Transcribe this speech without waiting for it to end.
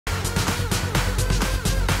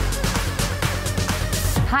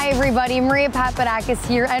Hi everybody, Maria Papadakis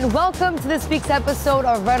here, and welcome to this week's episode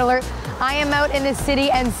of Red Alert. I am out in the city,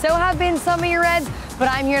 and so have been some of your Reds, but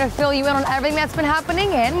I'm here to fill you in on everything that's been happening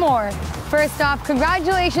and more. First off,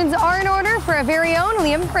 congratulations are in order for our very own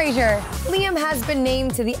Liam Fraser. Liam has been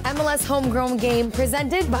named to the MLS Homegrown Game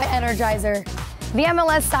presented by Energizer. The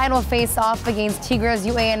MLS side will face off against Tigres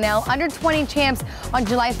UANL under-20 champs on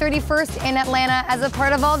July 31st in Atlanta as a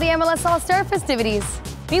part of all the MLS All-Star festivities.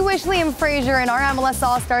 We wish Liam Fraser and our MLS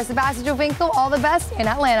All-Star Sebastian Jovinko all the best in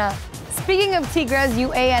Atlanta. Speaking of Tigres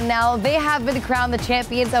UANL, they have been crowned the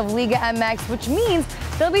champions of Liga MX, which means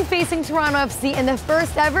they'll be facing Toronto FC in the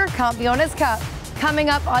first ever Campeones Cup. Coming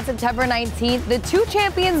up on September 19th, the two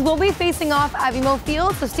champions will be facing off at BMO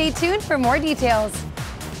Field, so stay tuned for more details.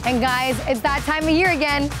 And guys, it's that time of year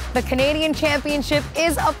again. The Canadian Championship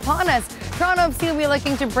is upon us. Toronto FC will be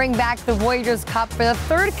looking to bring back the Voyageurs Cup for the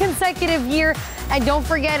third consecutive year. And don't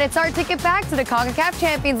forget, it's our ticket back to the CONCACAF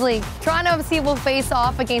Champions League. Toronto FC will face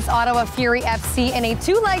off against Ottawa Fury FC in a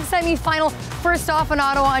two-leg semifinal. First off in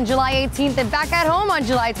Ottawa on July 18th and back at home on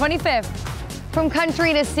July 25th. From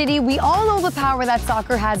country to city, we all know the power that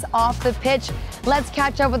soccer has off the pitch. Let's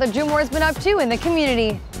catch up with what Drew Moor has been up to in the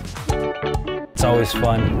community. It's always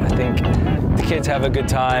fun. I think the kids have a good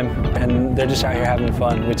time and they're just out here having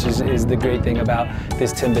fun, which is the great thing about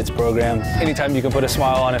this Timbits program. Anytime you can put a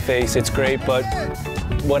smile on a face, it's great, but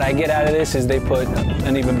what I get out of this is they put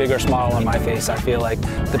an even bigger smile on my face. I feel like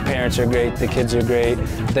the parents are great, the kids are great.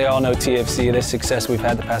 They all know TFC, the success we've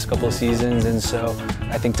had the past couple of seasons, and so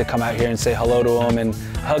I think to come out here and say hello to them and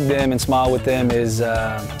hug them and smile with them is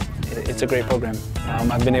it's a great program.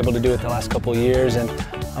 I've been able to do it the last couple of years, and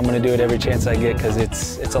I'm going to do it every chance I get because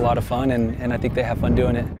it's a lot of fun, and I think they have fun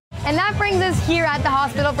doing it. And that brings us here at the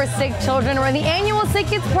Hospital for Sick Children, where the annual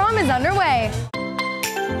SickKids prom is underway.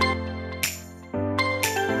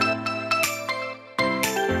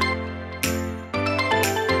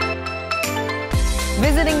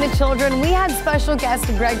 Visiting the children, we had special guests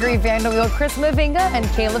Gregory, Wiel, Mavinga and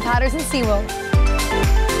Caleb Patterson-Sewell.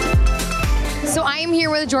 So I am here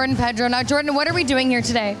with Jordan Pedro. Now, Jordan, what are we doing here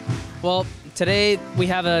today? Well, today we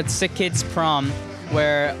have a SickKids prom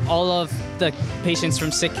where all of the patients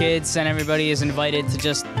from SickKids and everybody is invited to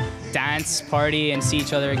just dance, party, and see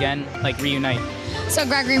each other again, like reunite. So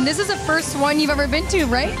Gregory, this is the first one you've ever been to,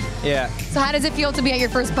 right? Yeah. So how does it feel to be at your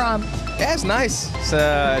first prom? Yeah, it's nice. It's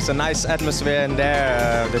a nice atmosphere in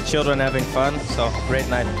there. The children having fun, so great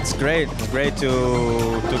night. It's great. It's great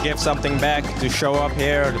to give something back, to show up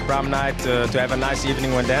here, the prom night, to have a nice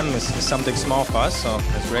evening with them. It's something small for us, so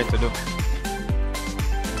it's great to do.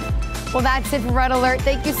 Well, that's it for Red Alert.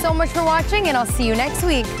 Thank you so much for watching, and I'll see you next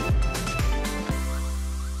week.